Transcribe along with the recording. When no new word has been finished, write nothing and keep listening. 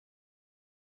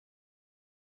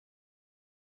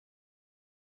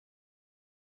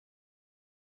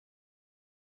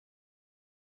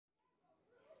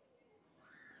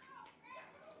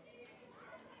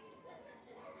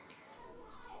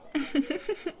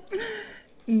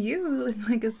You look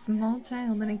like a small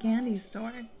child in a candy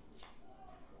store.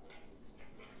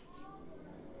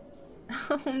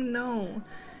 Oh no,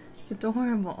 it's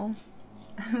adorable.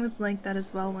 I was like that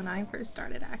as well when I first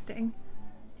started acting.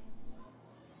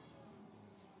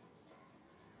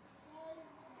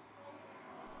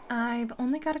 I've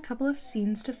only got a couple of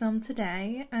scenes to film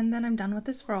today, and then I'm done with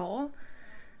this role.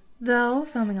 Though,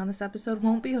 filming on this episode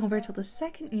won't be over till the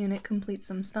second unit completes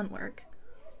some stunt work.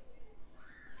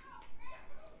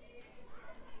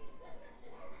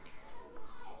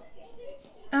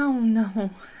 Oh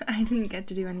no, I didn't get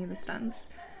to do any of the stunts.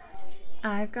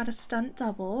 I've got a stunt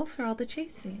double for all the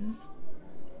chase scenes.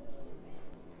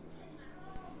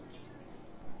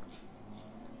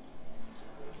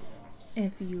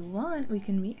 If you want, we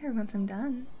can meet her once I'm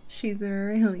done. She's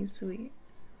really sweet.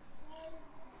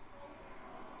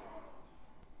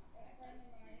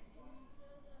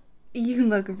 You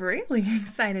look really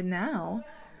excited now.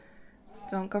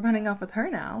 Don't go running off with her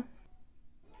now.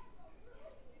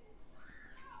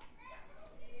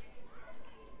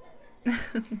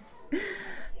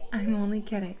 I'm only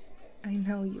kidding. I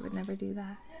know you would never do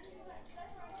that.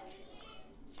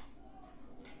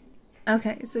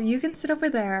 Okay, so you can sit over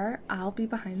there. I'll be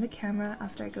behind the camera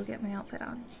after I go get my outfit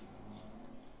on.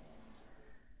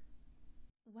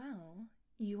 Well,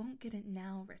 you won't get it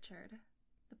now, Richard.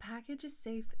 The package is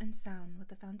safe and sound with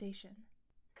the foundation.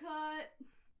 Cut!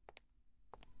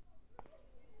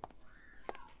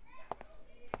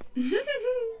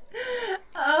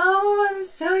 Oh, I'm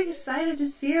so excited to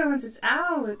see her once it's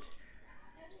out.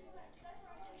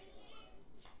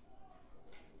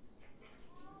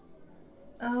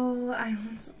 Oh, I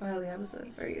won't spoil the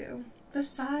episode for you.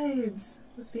 Besides,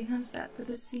 was being on set for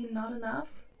this scene not enough?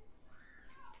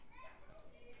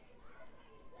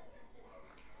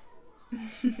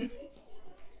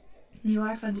 You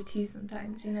are fun to tease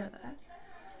sometimes, you know that.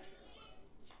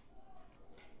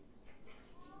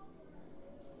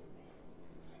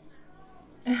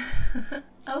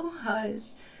 Oh,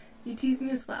 hush. You tease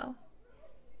me as well.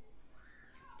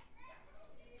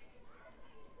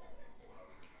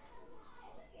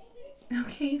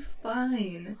 Okay,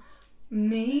 fine.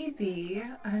 Maybe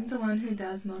I'm the one who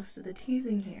does most of the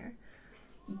teasing here.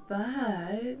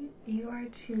 But you are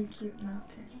too cute not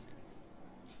to.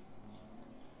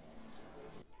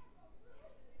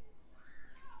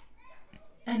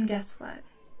 And guess what?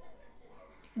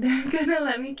 They're gonna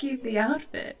let me keep the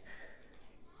outfit.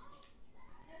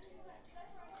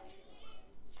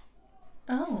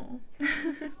 Oh.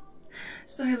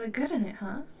 So I look good in it,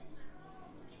 huh?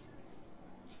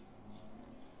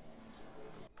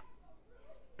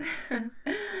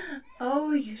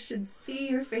 Oh, you should see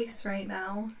your face right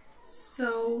now.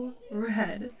 So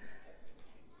red.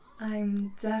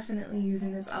 I'm definitely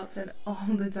using this outfit all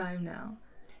the time now.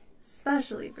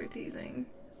 Especially for teasing.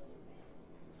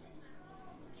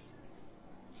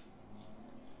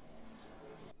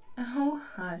 Oh,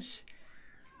 hush.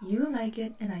 You like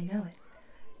it and I know it.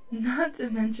 Not to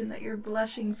mention that your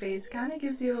blushing face kind of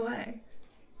gives you away.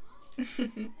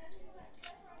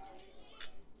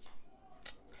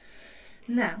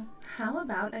 Now, how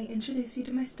about I introduce you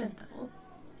to my stunt double?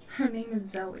 Her name is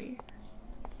Zoe.